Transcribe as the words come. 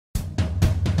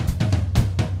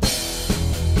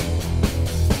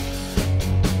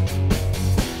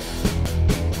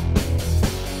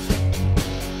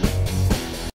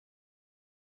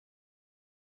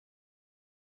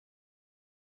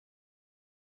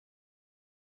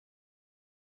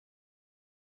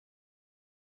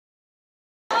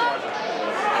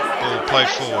played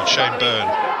forward. Shane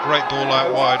Byrne. Great ball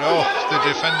out wide. Oh, the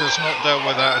defender's not dealt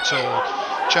with that at all.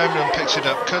 Chamberlain picks it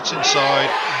up, cuts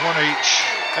inside, one each.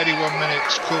 81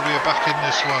 minutes. Corby are back in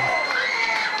this one.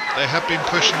 They have been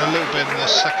pushing a little bit in the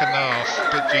second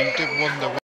half, but you did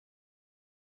wonder.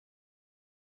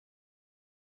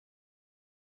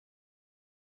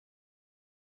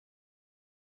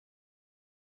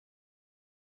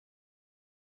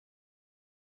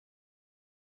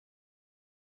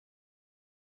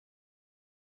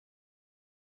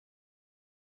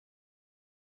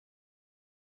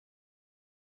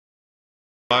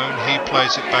 He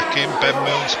plays it back in. Ben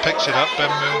Milnes picks it up.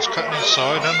 Ben Milnes cutting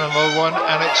inside, and another one,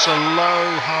 and it's a low,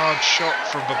 hard shot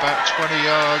from about 20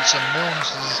 yards, and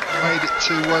Milnes has made it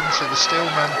 2-1 to the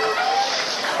Steelmen.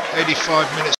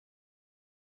 85 minutes.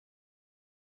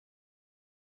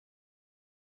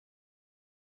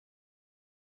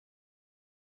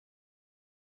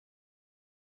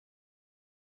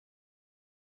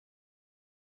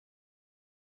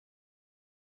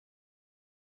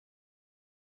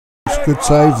 Good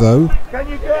save though.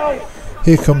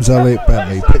 Here comes Elliot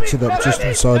Bentley, picks it up just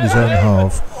inside his own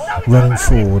half, running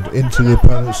forward into the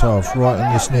opponent's half, right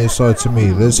on this near side to me.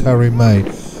 There's Harry May.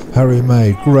 Harry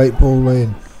May, great ball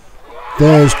in.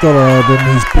 There's Goddard,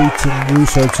 and he's beaten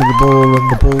Russo to the ball,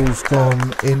 and the ball's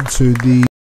gone into the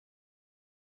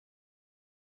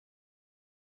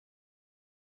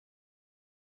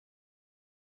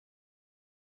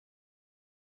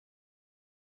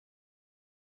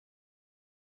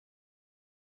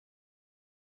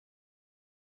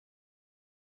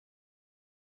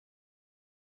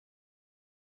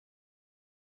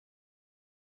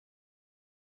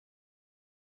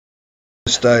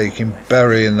mistake in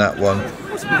burying that one.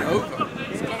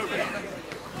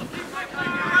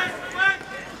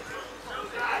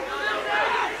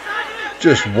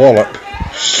 Just wallop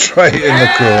straight in the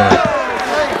corner.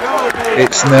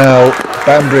 It's now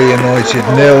Banbury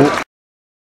United 0.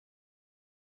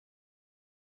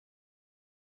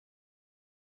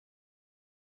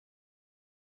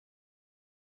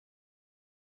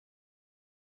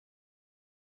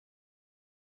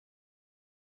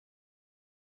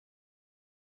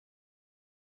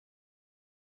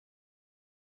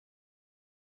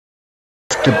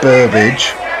 To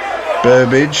Burbage,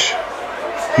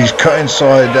 he's cut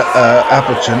inside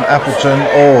Appleton,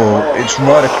 oh, it's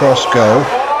right across goal.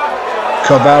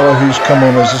 Carvalho, who's come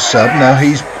on as a sub, now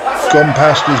he's gone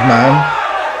past his man,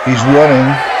 he's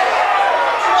running,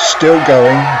 still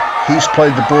going, he's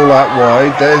played the ball out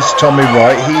wide. There's Tommy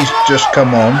Wright, he's just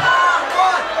come on.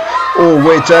 Oh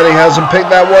wait, Daddy hasn't picked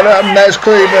that one up, and there's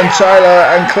Cleveland Taylor,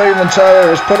 and Cleveland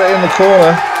Taylor has put it in the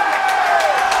corner.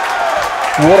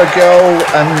 What a goal,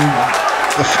 and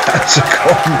the fans are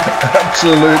gone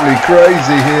absolutely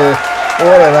crazy here.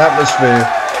 What an atmosphere.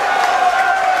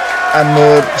 And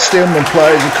the Steelman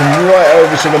players have come right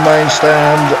over to the main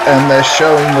stand, and they're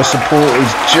showing the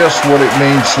supporters just what it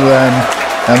means to them,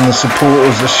 and the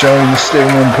supporters are showing the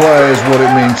Steelman players what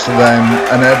it means to them,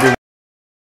 and everyone.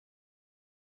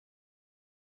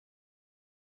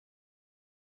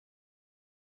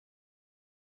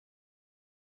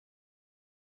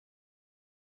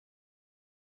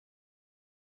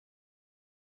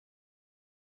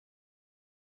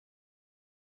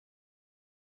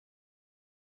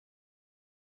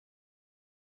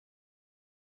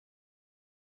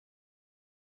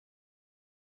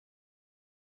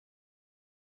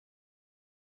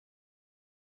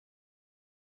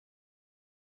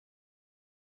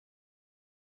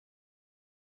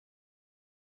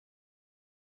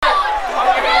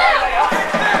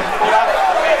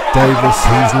 Davis,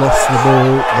 he's lost the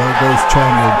ball. There goes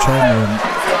Chamberlain.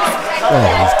 Oh,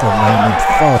 he's gone round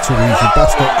far too easy.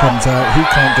 Bastock comes out. He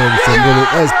can't do anything with it.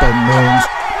 There's Ben Milnes.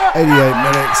 88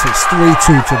 minutes. It's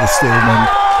 3-2 to the Steelmen.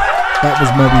 That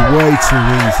was maybe way too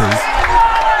easy.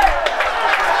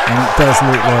 And it does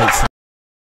look like